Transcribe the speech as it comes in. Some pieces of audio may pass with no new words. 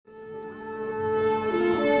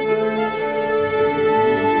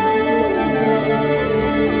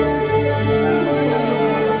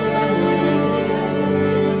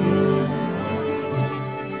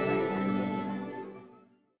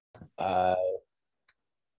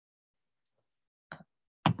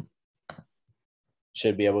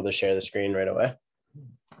should be able to share the screen right away.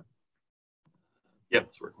 Yep,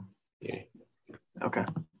 it's working. Yeah. Okay.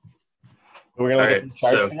 We're going to look at these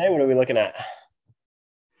charts today. What are we looking at?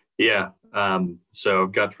 Yeah. So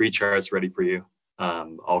I've got 3 charts ready for you.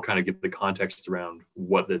 I'll kind of give the context around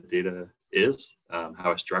what the data is,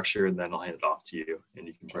 how it's structured, and then I'll hand it off to you, and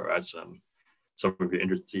you can provide some of your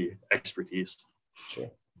industry expertise. Sure.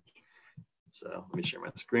 So let me share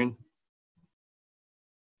my screen.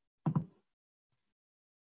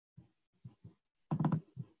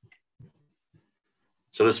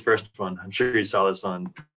 So this first one, I'm sure you saw this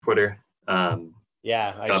on Twitter.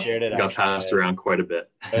 Yeah, I shared it. Got passed around quite a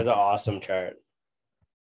bit. It was an awesome chart.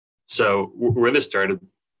 So where this started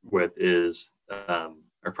with is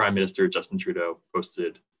our Prime Minister, Justin Trudeau,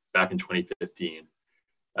 posted back in 2015,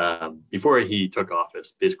 before he took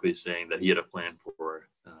office, basically saying that he had a plan for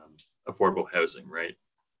affordable housing, right?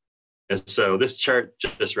 And so this chart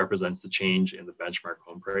just represents the change in the benchmark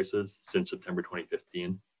home prices since September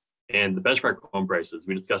 2015. And the benchmark home prices,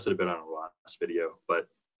 we discussed it a bit on our last video, but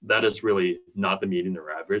that is really not the median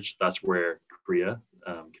or average. That's where CREA,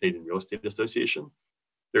 Canadian Real Estate Association,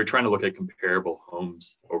 they're trying to look at comparable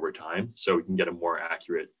homes over time so we can get a more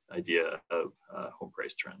accurate idea of home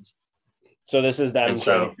price trends. So this is them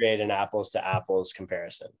trying to create an apples to apples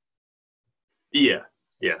comparison. Yeah.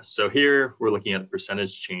 So here we're looking at the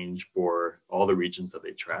percentage change for all the regions that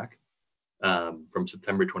they track from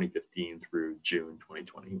September 2015 through June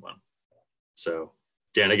 2021. So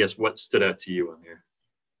Dan, I guess what stood out to you on here?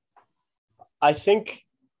 I think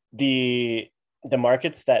the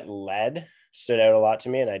markets that led stood out a lot to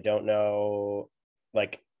me, and I don't know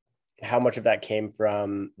like how much of that came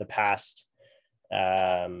from the past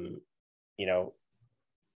 12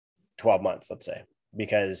 months, let's say,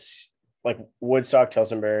 because like Woodstock,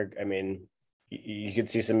 Tillsonburg, I mean, you could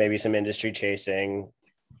see maybe some industry chasing,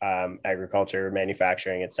 agriculture,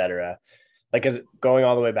 manufacturing, etc. Like, as going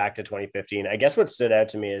all the way back to 2015, I guess what stood out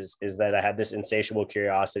to me is that I had this insatiable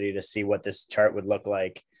curiosity to see what this chart would look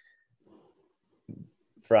like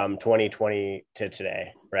from 2020 to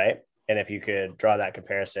today, right? And if you could draw that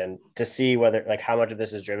comparison to see whether, like, how much of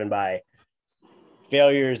this is driven by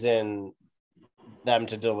failures in them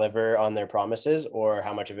to deliver on their promises, or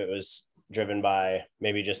how much of it was driven by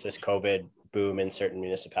maybe just this COVID boom in certain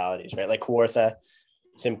municipalities, right? Like Kawartha,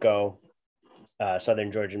 Simcoe,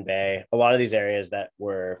 Southern Georgian Bay, a lot of these areas that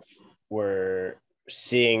were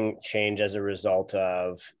seeing change as a result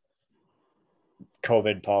of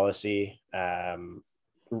COVID policy,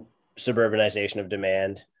 suburbanization of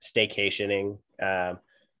demand, staycationing,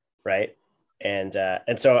 right? And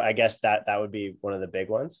so I guess that would be one of the big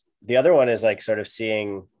ones. The other one is like sort of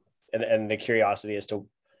seeing and the curiosity as to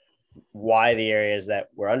why the areas that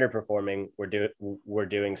were underperforming were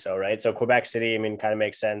doing so, right? So Quebec City, I mean, kind of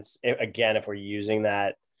makes sense. If we're using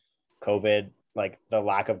that COVID, like the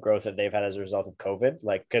lack of growth that they've had as a result of COVID,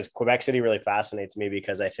 like, because Quebec City really fascinates me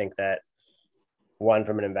because I think that, one,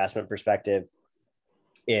 from an investment perspective,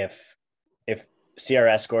 if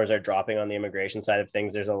CRS scores are dropping on the immigration side of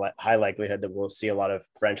things, there's a high likelihood that we'll see a lot of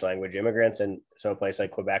French language immigrants. And so a place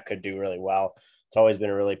like Quebec could do really well. It's always been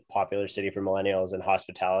a really popular city for millennials and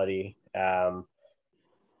hospitality. And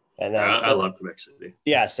I love Quebec City.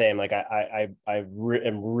 Yeah, same. Like am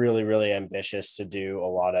really, really ambitious to do a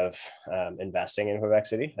lot of investing in Quebec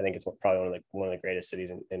City. I think it's probably one of the greatest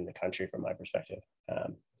cities in the country from my perspective.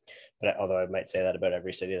 But although I might say that about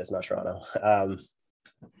every city that's not Toronto.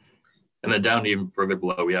 And then down even further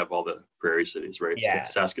below, we have all the prairie cities, right? Yeah.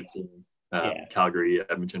 Saskatoon, Calgary,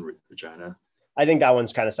 Edmonton, Regina. I think that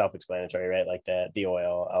one's kind of self-explanatory, right? Like the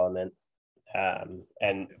oil element,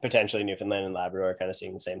 and potentially Newfoundland and Labrador kind of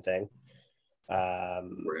seeing the same thing.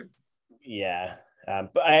 Right. Yeah.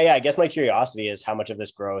 But I guess my curiosity is how much of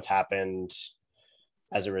this growth happened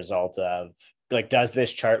as a result of, like, does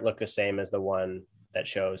this chart look the same as the one that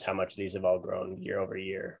shows how much these have all grown year over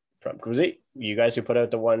year? Was it you guys who put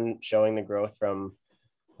out the one showing the growth from,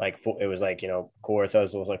 like, it was like,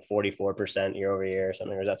 Kawartha's was like 44% year over year or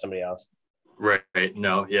something, or is that somebody else? Right.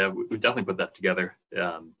 No, yeah, we definitely put that together.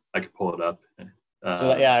 I could pull it up.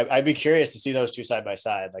 So yeah, I'd be curious to see those two side by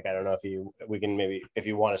side. Like, I don't know we can maybe, if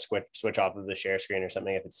you want to switch off of the share screen or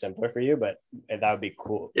something, if it's simpler for you, but that would be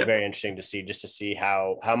cool. Yep. Very interesting to see, just to see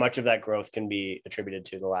how much of that growth can be attributed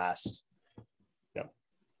to the last,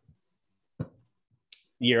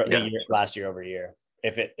 last year over year,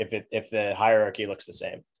 if the hierarchy looks the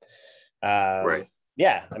same. Right.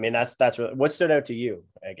 Yeah, I mean, that's really what stood out to you,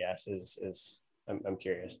 I guess, is I'm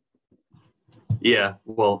curious. Yeah,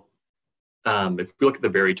 well, if we look at the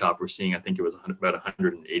very top, we're seeing, I think it was about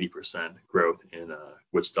 180% growth in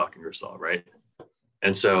Woodstock and Ingersoll, right?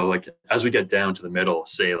 And so like as we get down to the middle,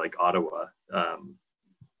 say like Ottawa,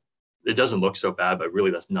 it doesn't look so bad, but really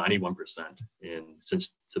that's 91% since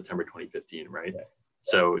September 2015, right? Yeah.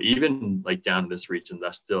 So even like down in this region,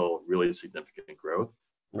 that's still really significant growth.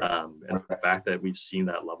 And the fact that we've seen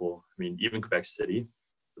that level, I mean, even Quebec City,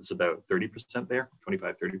 it's about 30% there,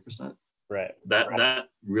 25, 30%. Right. That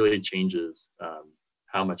really changes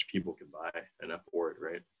how much people can buy and afford,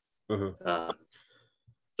 right? Mm-hmm.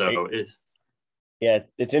 So yeah,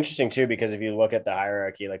 it's interesting too, because if you look at the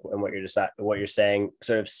hierarchy, like, and what you're saying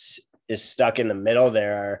sort of is stuck in the middle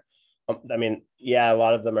there. I mean, yeah, a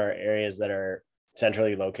lot of them are areas that are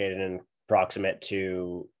centrally located and proximate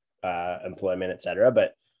to employment, et cetera.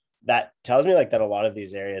 But that tells me like that a lot of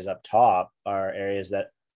these areas up top are areas that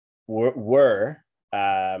were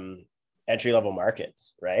entry level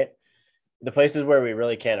markets, right? The places where we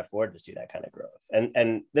really can't afford to see that kind of growth.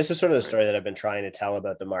 And this is sort of the story that I've been trying to tell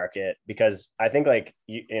about the market, because I think like,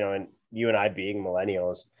 you know, and you and I being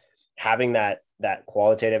millennials, having that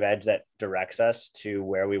qualitative edge that directs us to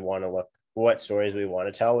where we want to look, what stories we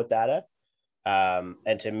want to tell with data.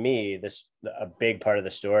 And to me, a big part of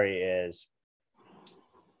the story is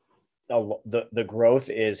the growth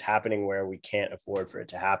is happening where we can't afford for it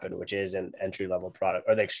to happen, which is an entry level product,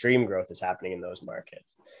 or the extreme growth is happening in those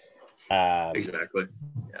markets. Exactly.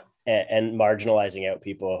 Yeah. And marginalizing out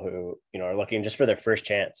people who, you know, are looking just for their first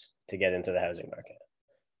chance to get into the housing market.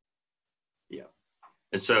 Yeah.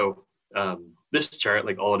 And so this chart,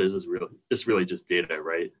 like all it is really just data,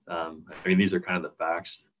 right? I mean, these are kind of the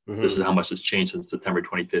facts. Mm-hmm. This is how much has changed since September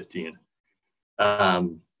 2015.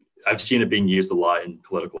 I've seen it being used a lot in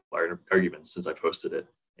political arguments since I posted it.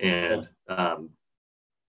 And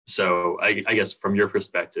so I guess from your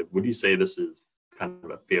perspective, would you say this is kind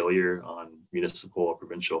of a failure on municipal,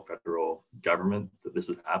 provincial, federal government that this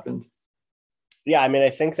has happened? Yeah, I mean,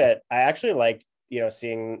 I think that I actually liked, you know,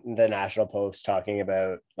 seeing the National Post talking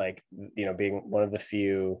about, like, you know, being one of the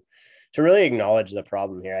few to really acknowledge the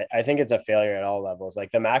problem here. I think it's a failure at all levels.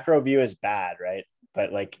 Like, the macro view is bad, right?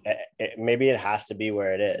 But like, maybe it has to be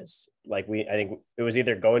where it is. Like, I think it was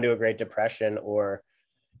either go into a Great Depression or,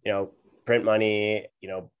 you know, print money, you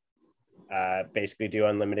know, basically do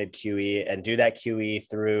unlimited QE and do that QE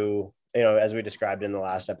through, you know, as we described in the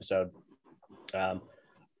last episode,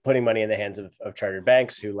 putting money in the hands of chartered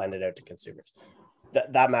banks who lend it out to consumers.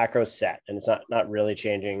 That macro is set, and it's not really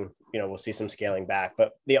changing. You know, we'll see some scaling back,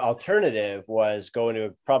 but the alternative was go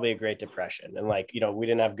into probably a Great Depression. And like, you know, we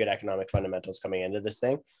didn't have good economic fundamentals coming into this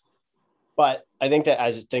thing. But I think that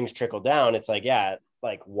as things trickle down, it's like, yeah,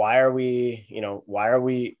 like, why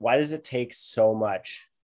does it take so much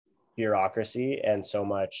bureaucracy and so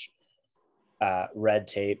much red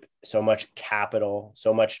tape, so much capital,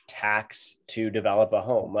 so much tax to develop a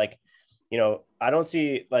home? Like, you know, I don't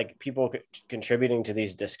see like people contributing to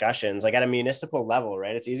these discussions, like at a municipal level,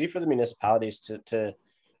 right? It's easy for the municipalities to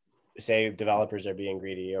say developers are being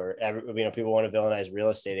greedy, or, you know, people want to villainize real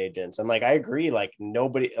estate agents. And like, I agree, like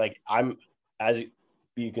nobody, like as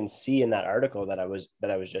you can see in that article that I was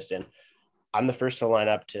just in, I'm the first to line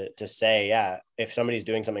up to say, yeah, if somebody's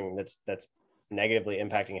doing something that's negatively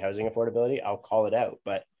impacting housing affordability, I'll call it out.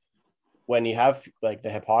 But when you have like the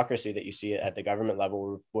hypocrisy that you see at the government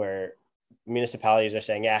level, where municipalities are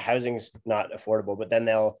saying, yeah, housing's not affordable, but then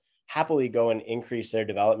they'll happily go and increase their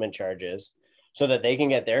development charges so that they can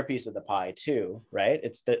get their piece of the pie too, right?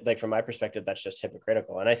 It's like, from my perspective, that's just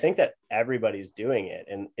hypocritical. And I think that everybody's doing it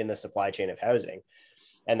in the supply chain of housing.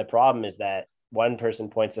 And the problem is that one person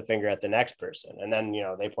points the finger at the next person, and then, you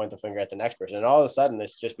know, they point the finger at the next person. And all of a sudden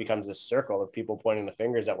this just becomes this circle of people pointing the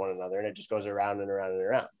fingers at one another, and it just goes around and around and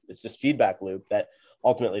around. It's this feedback loop that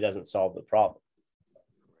ultimately doesn't solve the problem.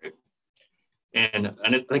 Right. And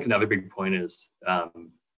I think another big point is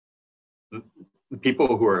the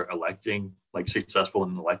people who are electing, like successful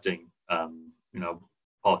in electing, you know,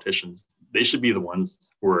 politicians, they should be the ones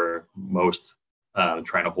who are most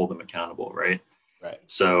trying to hold them accountable, right? Right.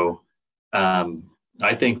 So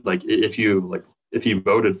I think like if you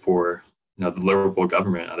voted for, you know, the Liberal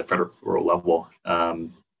government at a federal level,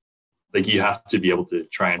 like you have to be able to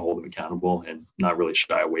try and hold them accountable and not really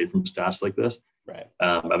shy away from stats like this. Right.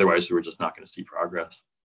 Otherwise, we're just not going to see progress.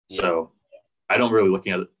 Yeah. So I don't really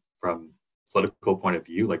looking at it from political point of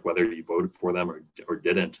view, like whether you voted for them or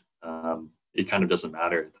didn't. It kind of doesn't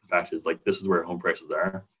matter. The fact is, like, this is where home prices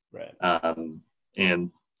are. Right.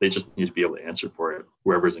 And they just need to be able to answer for it,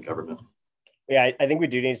 whoever's in government. Yeah, I think we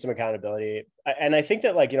do need some accountability. And I think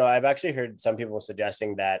that, like, you know, I've actually heard some people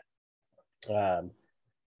suggesting that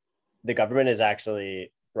the government is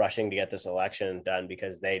actually rushing to get this election done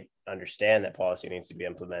because they understand that policy needs to be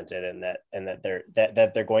implemented, and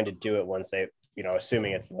that they're going to do it once they,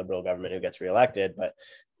 assuming it's the Liberal government who gets reelected, but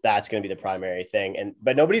that's going to be the primary thing.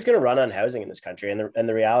 But nobody's going to run on housing in this country. And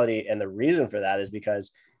the reality and the reason for that is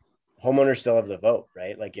because homeowners still have the vote,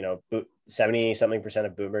 right? 70 something %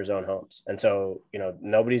 of boomers own homes. And so,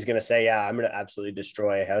 nobody's going to say, yeah, I'm going to absolutely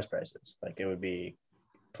destroy house prices. Like, it would be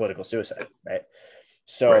political suicide. Right.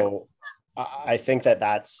 So I think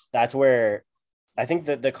that's where I think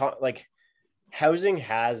that housing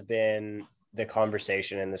has been the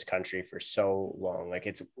conversation in this country for so long. Like,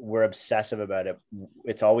 we're obsessive about it.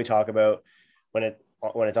 It's all we talk about. When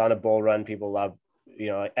it's on a bull run, people love,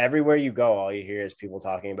 everywhere you go, all you hear is people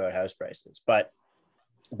talking about house prices. But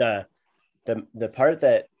the part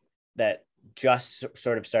that just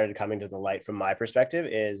sort of started coming to the light from my perspective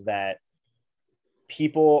is that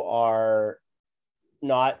people are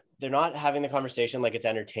they're not having the conversation like it's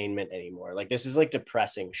entertainment anymore. Like, this is like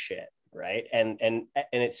depressing shit. Right. And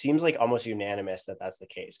it seems like almost unanimous that that's the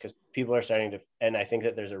case, because people are starting to, and I think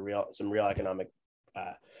that there's some real economic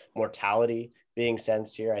mortality being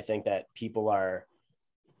sensed here. I think that people are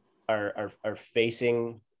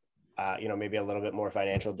facing, maybe a little bit more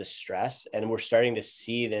financial distress, and we're starting to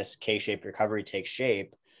see this K-shaped recovery take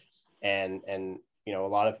shape. And a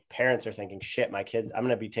lot of parents are thinking, shit, my kids, I'm going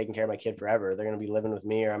to be taking care of my kid forever. They're going to be living with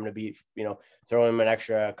me, or I'm going to be, throwing them an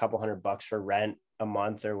extra couple $100 for rent a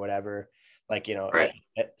month or whatever. Right.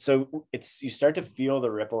 So you start to feel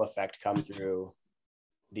the ripple effect come through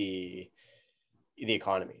the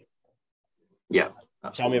economy. Yeah.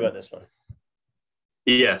 Absolutely. Tell me about this one.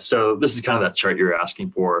 Yeah. So this is kind of that chart you're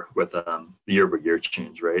asking for with the year-over-year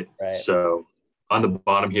change, right? Right. So on the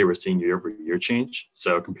bottom here, we're seeing year-over-year change.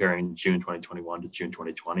 So comparing June 2021 to June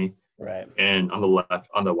 2020. Right. And on the left,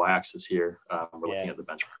 on the y-axis here, we're looking at the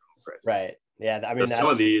benchmark price. Right. Yeah. I mean, some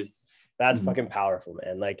of these. That's fucking powerful,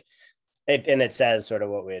 man. Like, it says sort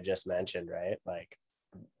of what we had just mentioned, right? Like,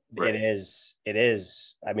 right. It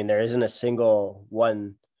is. I mean, there isn't a single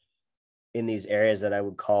one in these areas that I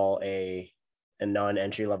would call a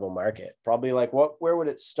non-entry level market. Probably where would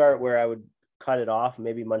it start? Where I would cut it off?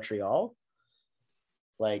 Maybe Montreal.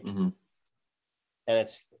 And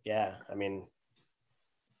it's, yeah, I mean.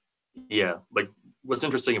 Yeah. Like, what's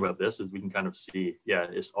interesting about this is we can kind of see,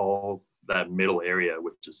 it's all that middle area,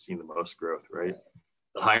 which has seen the most growth, right?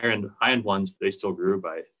 The high end ones, they still grew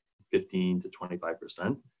by 15 to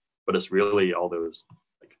 25%, but it's really all those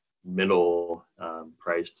like middle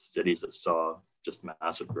priced cities that saw just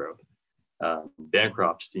massive growth.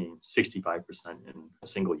 Bancroft seeing 65% in a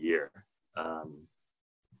single year.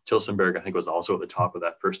 Tillsonburg, I think, was also at the top of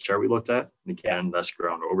that first chart we looked at. And again, that's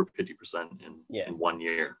grown over 50% in 1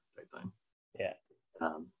 year type time. Yeah.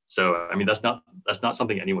 So, I mean, that's not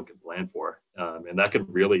something anyone can plan for. And that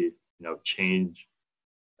could really, change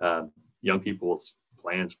young people's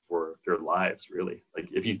plans for their lives, really. Like,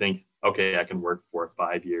 if you think, okay, I can work for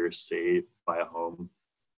 5 years, save, buy a home,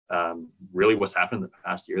 really what's happened in the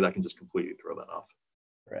past year, that can just completely throw that off.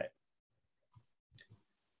 Right.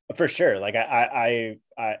 For sure. Like, I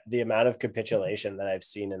the amount of capitulation that I've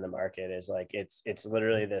seen in the market is like, it's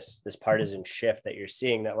literally this partisan shift that you're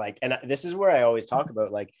seeing, that like, and this is where I always talk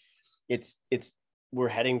about, like, we're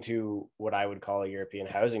heading to what I would call a European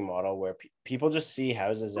housing model, where people just see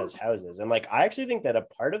houses as houses. And like, I actually think that a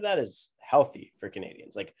part of that is healthy for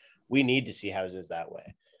Canadians. Like, we need to see houses that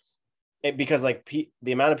way. Because like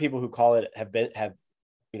the amount of people who call it have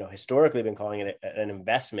historically been calling it an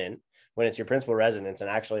investment when it's your principal residence and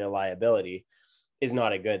actually a liability is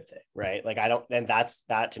not a good thing, right? Like,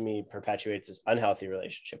 that to me perpetuates this unhealthy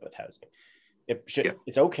relationship with housing.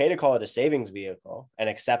 It's okay to call it a savings vehicle and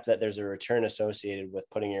accept that there's a return associated with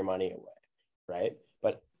putting your money away, right?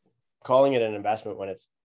 But calling it an investment when it's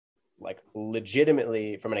like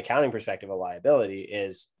legitimately, from an accounting perspective, a liability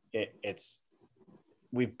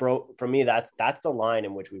for me, that's the line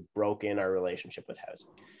in which we've broken our relationship with housing.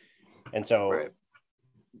 And so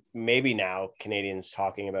maybe now Canadians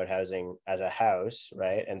talking about housing as a house,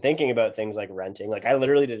 right? And thinking about things like renting. Like, I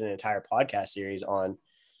literally did an entire podcast series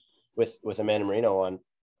with Amanda Marino on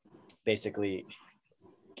basically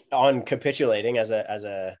on capitulating as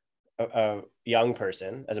a young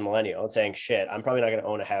person, as a millennial, and saying, shit, I'm probably not going to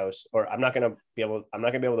own a house, or I'm not going to be able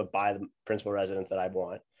to buy the principal residence that I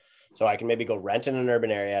want. So I can maybe go rent in an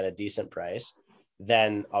urban area at a decent price.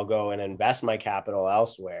 Then I'll go and invest my capital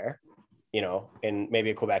elsewhere, in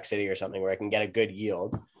maybe a Quebec City or something, where I can get a good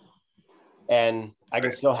yield. And I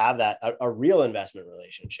can still have that, a real investment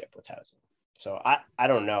relationship with housing. So I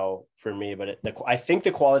don't know for me, but I think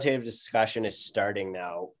the qualitative discussion is starting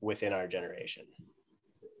now within our generation.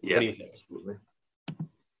 Yeah, what do you think? Absolutely.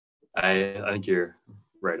 I think you're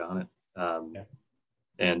right on it.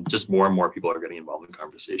 And just more and more people are getting involved in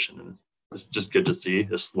conversation. And is just good to see.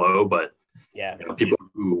 It's slow, but Yeah. people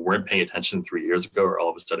who weren't paying attention 3 years ago are all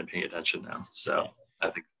of a sudden paying attention now. So I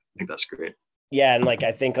think that's great. Yeah. And like,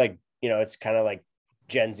 I think like, it's kind of like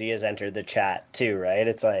Gen Z has entered the chat too, right?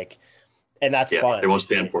 It's like, and that's Yeah, fun. they won't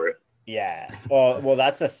stand for it. Yeah. Well,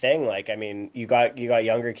 that's the thing. Like, I mean, you got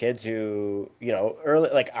younger kids who, early,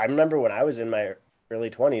 like I remember when I was in my early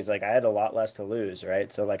 20s, like I had a lot less to lose,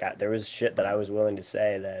 right? So like there was shit that I was willing to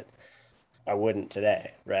say that I wouldn't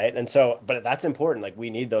today, right? And so, but that's important. Like we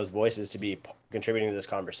need those voices to be contributing to this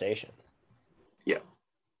conversation. Yeah.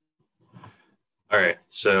 All right.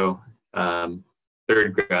 So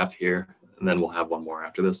third graph here, and then we'll have one more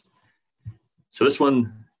after this. So this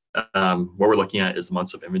one, what we're looking at is the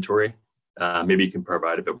months of inventory. Maybe you can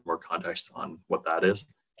provide a bit more context on what that is.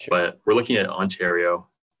 Sure. But we're looking at Ontario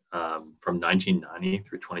from 1990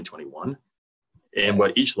 through 2021. And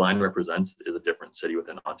what each line represents is a different city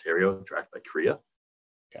within Ontario, tracked by CREA.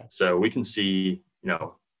 Okay. So we can see,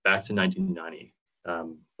 back to 1990,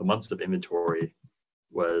 the months of inventory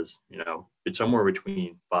was, it's somewhere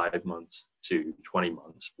between 5 months to 20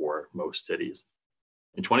 months for most cities.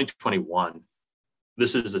 In 2021,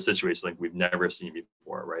 this is a situation like we've never seen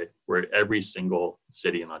before, right? Where every single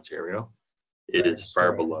city in Ontario is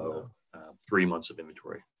far below 3 months of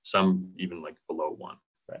inventory, some even like below one.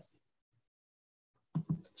 Right.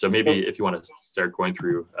 So maybe if you want to start going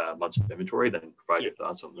through months of inventory, then provide your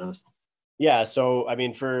thoughts on this. Yeah. So, I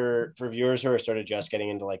mean, for viewers who are sort of just getting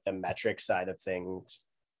into like the metric side of things,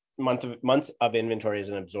 months of inventory is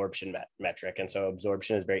an absorption metric. And so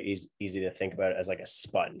absorption is very easy to think about as like a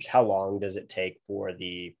sponge. How long does it take for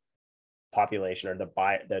the population or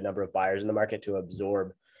the number of buyers in the market to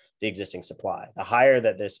absorb the existing supply? The higher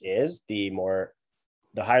that this is, the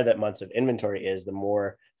higher that months of inventory is, the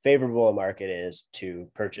more favorable a market is to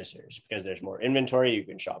purchasers, because there's more inventory, you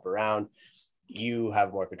can shop around, you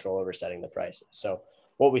have more control over setting the prices. So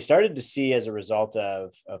what we started to see as a result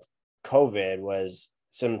of COVID was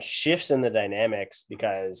some shifts in the dynamics,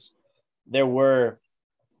 because there were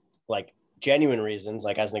like genuine reasons.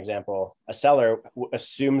 Like as an example, a seller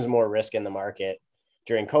assumes more risk in the market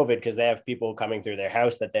during COVID because they have people coming through their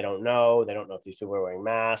house that they don't know. They don't know if these people are wearing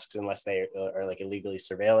masks unless they are like illegally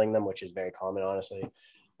surveilling them, which is very common, honestly.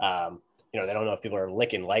 They don't know if people are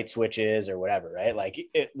licking light switches or whatever, right?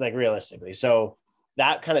 Like realistically. So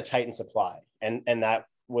that kind of tightened supply. And that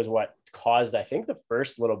was what caused, I think, the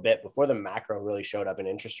first little bit before the macro really showed up and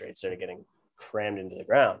interest rates started getting crammed into the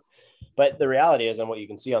ground. But the reality is, and what you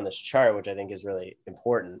can see on this chart, which I think is really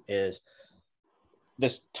important, is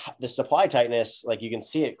the supply tightness, like you can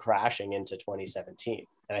see it crashing into 2017.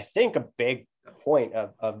 And I think a big point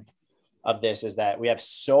of this is that we have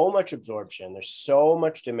so much absorption. There's so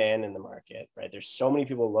much demand in the market, right? There's so many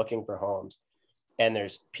people looking for homes, and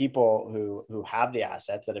there's people who have the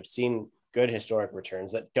assets that have seen good historic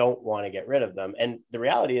returns that don't want to get rid of them. And the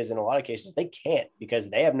reality is, in a lot of cases, they can't, because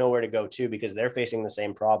they have nowhere to go to, because they're facing the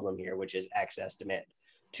same problem here, which is excess demand,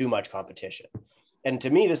 too much competition. And to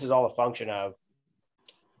me, this is all a function of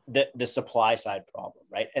the supply side problem,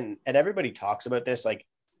 right? And everybody talks about this like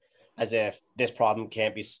as if this problem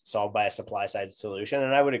can't be solved by a supply side solution.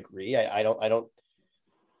 And I would agree. I don't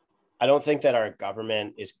think that our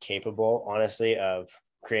government is capable, honestly, of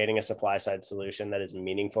creating a supply side solution that is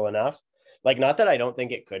meaningful enough. Like, not that I don't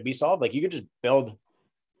think it could be solved. Like, you could just build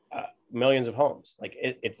millions of homes. Like,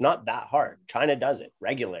 it's not that hard. China does it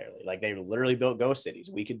regularly. Like, they literally built ghost cities.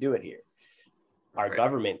 We could do it here. Our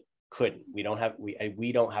government couldn't. We don't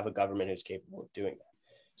have a government who's capable of doing that.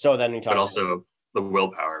 So then we talk. But also the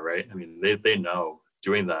willpower, right? I mean, they know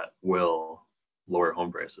doing that will lower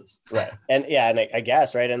home prices. Right. And yeah, and I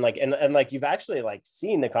guess, right. And like you've actually like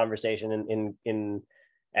seen the conversation in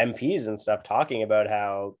MPs and stuff talking about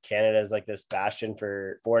how Canada is like this bastion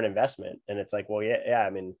for foreign investment. And it's like, well, yeah. I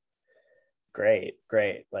mean, great.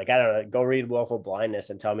 Like, I don't know, go read Willful Blindness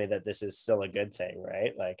and tell me that this is still a good thing,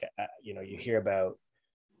 right? Like, you hear about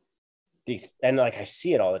these, and like I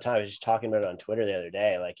see it all the time. I was just talking about it on Twitter the other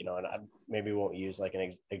day, like, and I maybe won't use like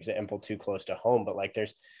an example too close to home, but like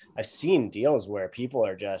I've seen deals where people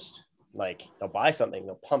are just like, they'll buy something,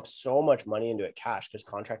 they'll pump so much money into it cash, because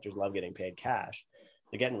contractors love getting paid cash.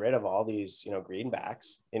 They're getting rid of all these,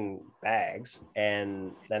 greenbacks in bags,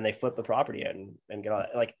 and then they flip the property out and get all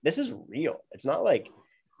that. Like, this is real. It's not like,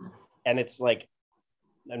 and it's like,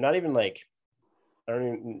 I'm not even like, I don't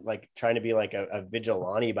even like trying to be like a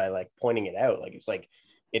vigilante by like pointing it out. Like, it's like,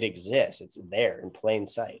 it exists. It's there in plain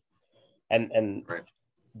sight. And right.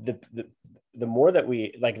 The more that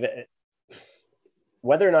we like,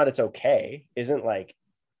 whether or not it's okay isn't like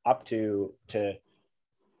up to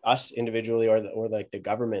us individually or like the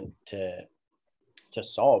government to to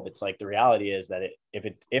solve. It's like the reality is that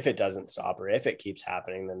if it doesn't stop, or if it keeps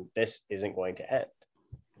happening, then this isn't going to end.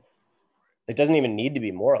 It doesn't even need to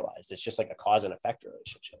be moralized. It's just like a cause and effect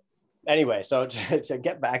relationship. Anyway, so to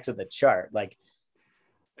get back to the chart, like,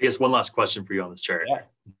 I guess one last question for you on this chart. yeah.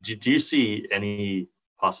 Do you see any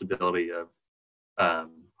possibility of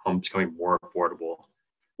homes becoming more affordable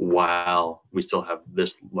while we still have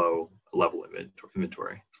this low level of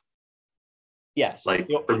inventory? Yes. Like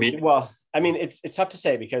for me, well, I mean, it's tough to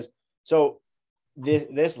say because so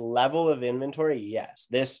this level of inventory, yes,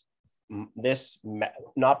 this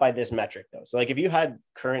not by this metric though. So like if you had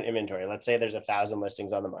current inventory, let's say there's 1,000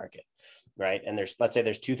 listings on the market, right? And let's say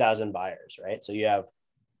there's 2,000 buyers, right? So you have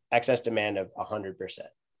excess demand of 100%,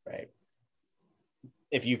 right?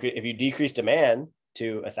 If you decrease demand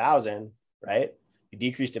to 1,000, right? You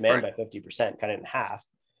decrease demand by 50%, cut it in half.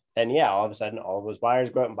 Then yeah, all of a sudden, all of those buyers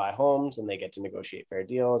go out and buy homes, and they get to negotiate fair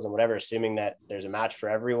deals and whatever, assuming that there's a match for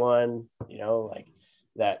everyone. You know, like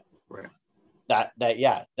that. Right. That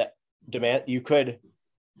demand, you could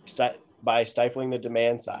by stifling the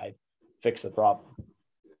demand side, fix the problem.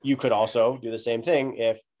 You could also do the same thing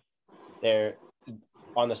if they're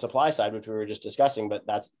on the supply side, which we were just discussing, but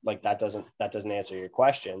that doesn't answer your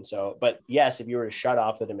question. So, but yes, if you were to shut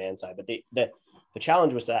off the demand side, but the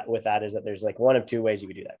challenge with that is that there's like one of two ways you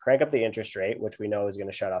could do that: crank up the interest rate, which we know is going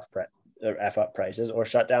to shut off F up prices, or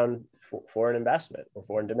shut down foreign investment or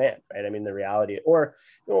foreign demand, right? I mean, the reality, or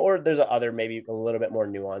there's other maybe a little bit more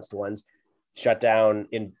nuanced ones: shut down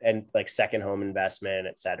and like second home investment,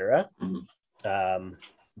 etc. Mm-hmm.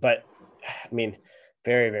 But I mean,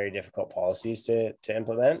 very, very difficult policies to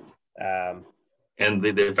implement. And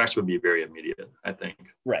the effects would be very immediate, I think.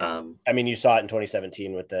 Right. I mean, you saw it in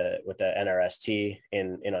 2017 with the NRST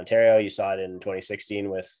in Ontario. You saw it in 2016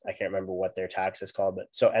 with, I can't remember what their tax is called, but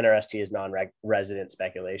so NRST is non-resident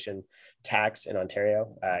speculation tax in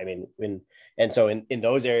Ontario. I mean, in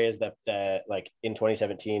those areas that like in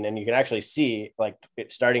 2017, and you can actually see like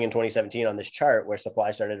starting in 2017 on this chart where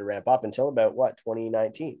supply started to ramp up until about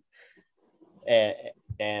 2019.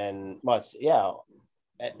 And what's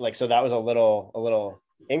like, so that was a little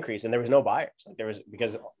increase, and there was no buyers. Like there was,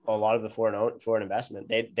 because a lot of the foreign investment,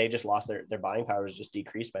 they just lost their buying power, was just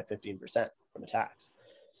decreased by 15% from the tax.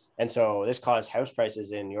 And so this caused house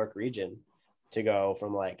prices in York region to go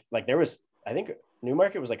from like there was, I think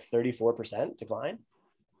Newmarket was like 34% decline.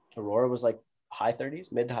 Aurora was like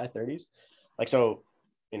mid to high 30s. Like, so,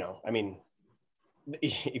 you know, I mean,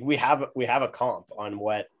 we have a comp on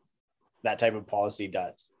what that type of policy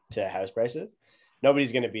does to house prices.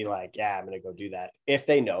 Nobody's going to be like, yeah, I'm going to go do that, if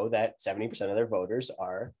they know that 70% of their voters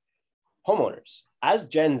are homeowners. As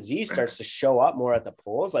Gen Z starts to show up more at the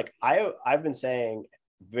polls, like I've been saying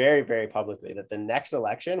very, very publicly that the next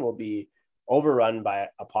election will be overrun by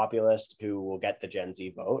a populist who will get the Gen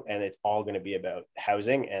Z vote, and it's all going to be about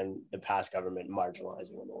housing and the past government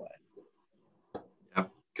marginalizing them away. Yeah,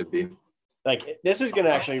 could be. Like, this is going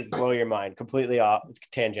to actually blow your mind, completely off. It's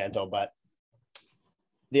tangential, but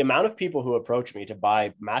the amount of people who approach me to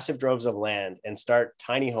buy massive droves of land and start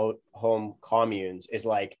tiny home communes is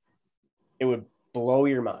like, it would blow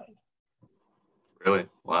your mind. Really?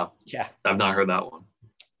 Wow. Yeah. I've not heard that one.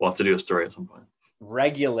 We'll have to do a story at some point.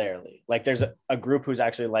 Regularly. Like, there's a group who's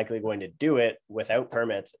actually likely going to do it without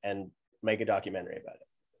permits and make a documentary about it.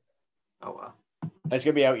 Oh, wow. It's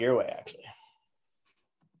going to be out your way, actually.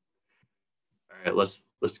 All right,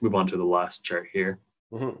 let's move on to the last chart here.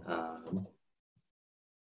 Mm-hmm.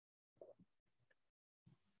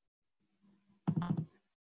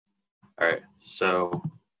 All right, so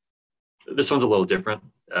this one's a little different.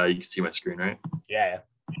 You can see my screen, right? Yeah.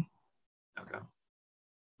 Okay.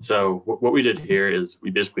 So what we did here is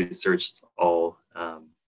we basically searched all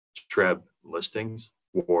TREB listings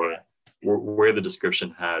where the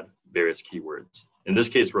description had various keywords. In this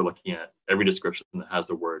case, we're looking at every description that has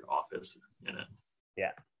the word office in it.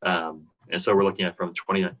 Yeah. And so we're looking at from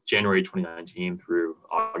January 2019 through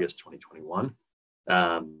August 2021.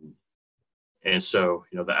 And so,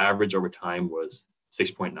 you know, the average over time was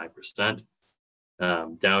 6.9%.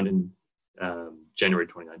 Down in January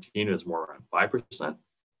 2019, it was more around 5%.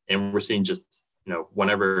 And we're seeing just, you know,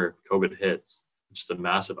 whenever COVID hits, just a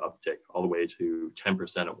massive uptick all the way to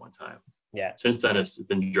 10% at one time. Yeah. Since then, it's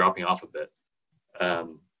been dropping off a bit.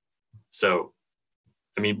 So,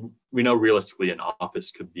 I mean, we know realistically an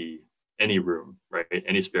office could be any room, right?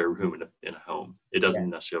 Any spare room in a home. It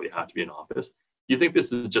doesn't necessarily have to be an office. Do you think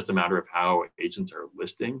this is just a matter of how agents are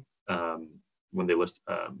listing when they list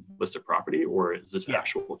a property, or is this an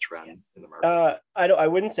actual trend in the market? I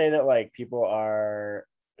wouldn't say that like people are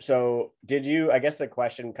so did you, I guess the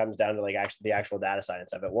question comes down to like actually the actual data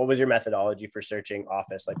science of it. What was your methodology for searching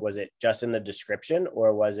office? Like, was it just in the description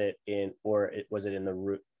or was it was it in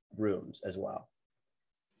the rooms as well?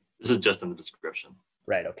 This is just in the description.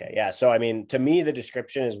 Right. Okay. Yeah. So, I mean, to me, the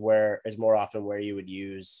description is more often where you would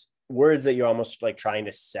use words that you're almost like trying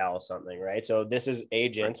to sell something, right? So this is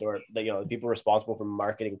agents or the, the people responsible for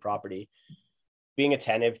marketing property being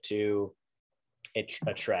attentive to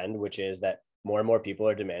a trend, which is that more and more people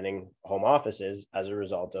are demanding home offices as a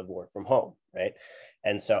result of work from home, right?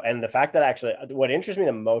 And so, and the fact that actually what interests me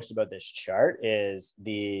the most about this chart is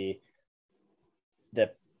the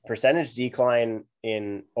percentage decline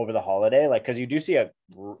in over the holiday, like, because you do see a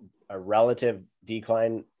relative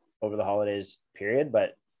decline over the holidays period,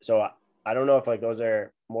 but so I don't know if like those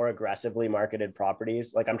are more aggressively marketed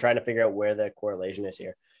properties. Like I'm trying to figure out where the correlation is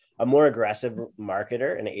here. A more aggressive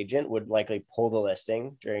marketer, an agent, would likely pull the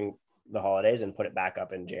listing during the holidays and put it back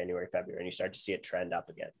up in January, February, and you start to see it trend up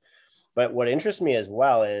again. But what interests me as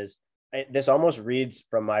well is this almost reads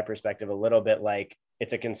from my perspective a little bit like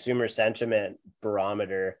it's a consumer sentiment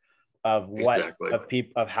barometer of what exactly.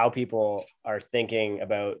 of how people are thinking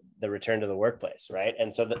about the return to the workplace, right?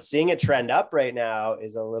 And so that seeing it trend up right now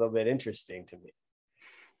is a little bit interesting to me.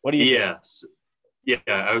 What do you think? Yeah,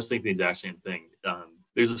 I was thinking the exact same thing.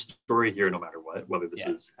 There's a story here no matter what, whether this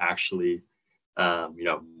is actually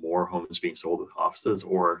more homes being sold with offices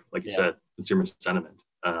or, like you said, consumer sentiment.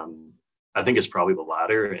 I think it's probably the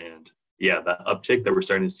latter. And that uptick that we're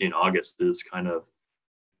starting to see in August is kind of,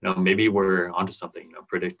 maybe we're onto something,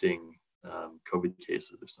 predicting COVID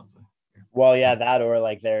cases or something. Well, that, or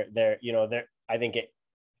like they're, I think it,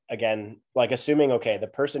 again, like assuming, okay, the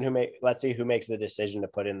person let's see who makes the decision to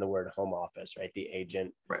put in the word home office, right? The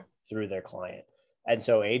agent through their client. And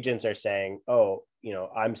so agents are saying, oh,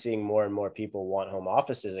 I'm seeing more and more people want home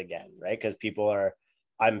offices again, right? Because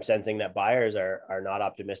I'm sensing that buyers are not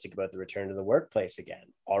optimistic about the return to the workplace again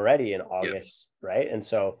already in August, right? And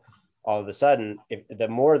so all of a sudden, the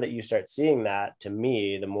more that you start seeing that, to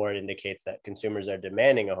me, the more it indicates that consumers are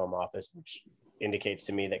demanding a home office, which indicates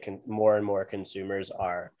to me that more and more consumers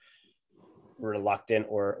are reluctant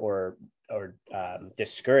or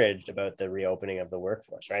discouraged about the reopening of the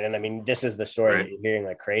workforce, right? And I mean, this is the story that you're hearing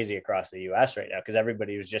like crazy across the US right now, because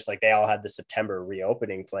everybody was just like, they all had the September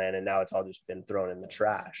reopening plan, and now it's all just been thrown in the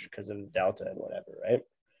trash because of Delta and whatever, right?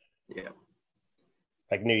 Yeah.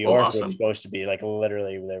 Like New York was supposed to be like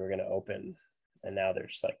literally they were going to open, and now they're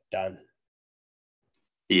just like done.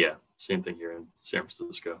 Yeah, same thing here in San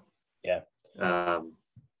Francisco. Yeah. Well,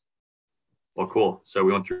 cool. So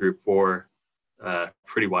we went through 4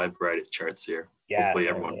 pretty wide variety of charts here. Hopefully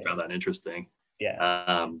everyone found that interesting.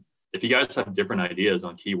 If you guys have different ideas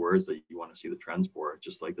on keywords that you want to see the trends for,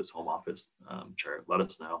 just like this home office chart, let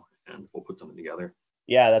us know and we'll put something together.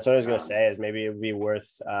 Yeah, that's what I was going to say, is maybe it would be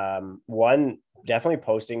worth one, definitely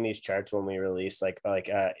posting these charts when we release like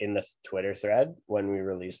in the Twitter thread when we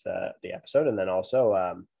release the episode, and then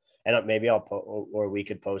also and maybe or we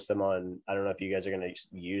could post them on, I don't know if you guys are going to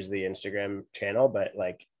use the Instagram channel, but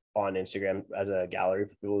like on Instagram as a gallery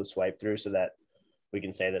for people to swipe through, so that we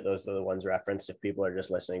can say that those are the ones referenced if people are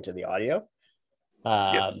just listening to the audio.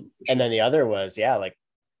 Sure. And then the other was like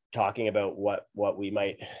talking about what we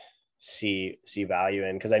might see value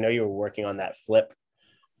in, because I know you were working on that flip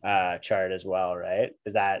chart as well, right?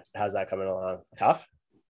 How's that coming along? Tough?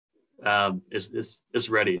 It's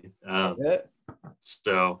ready. Is it?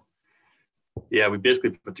 So we basically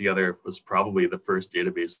put together was probably the first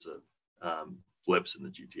database of flips in the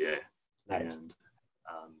GTA. Nice. And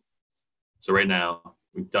so right now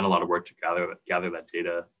we've done a lot of work to gather that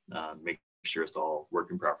data, make sure it's all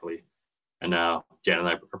working properly. And now Dan and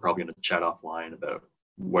I are probably going to chat offline about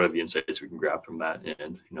what are the insights we can grab from that,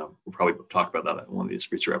 and we'll probably talk about that in one of these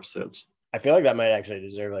future episodes. I feel like that might actually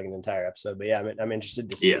deserve like an entire episode, but I'm interested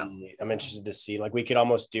to see. I'm interested to see, like, we could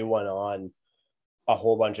almost do one on a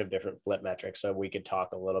whole bunch of different flip metrics, so we could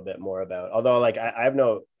talk a little bit more about, although like I have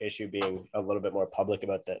no issue being a little bit more public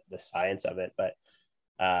about the science of it, but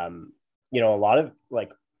a lot of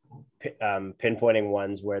like pinpointing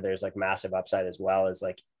ones where there's like massive upside as well, is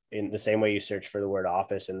like in the same way you search for the word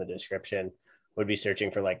office in the description, would be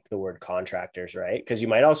searching for like the word contractors, right? Because you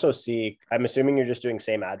might also see, I'm assuming you're just doing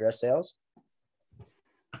same address sales.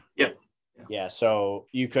 Yeah. So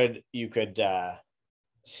you could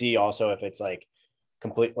see also if it's like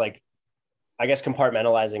complete, like, I guess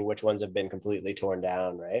compartmentalizing which ones have been completely torn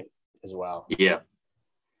down, right? As well. Yeah.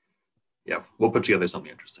 We'll put together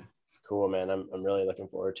something interesting. Cool, man. I'm really looking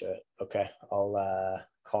forward to it. Okay. I'll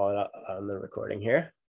call it up on the recording here.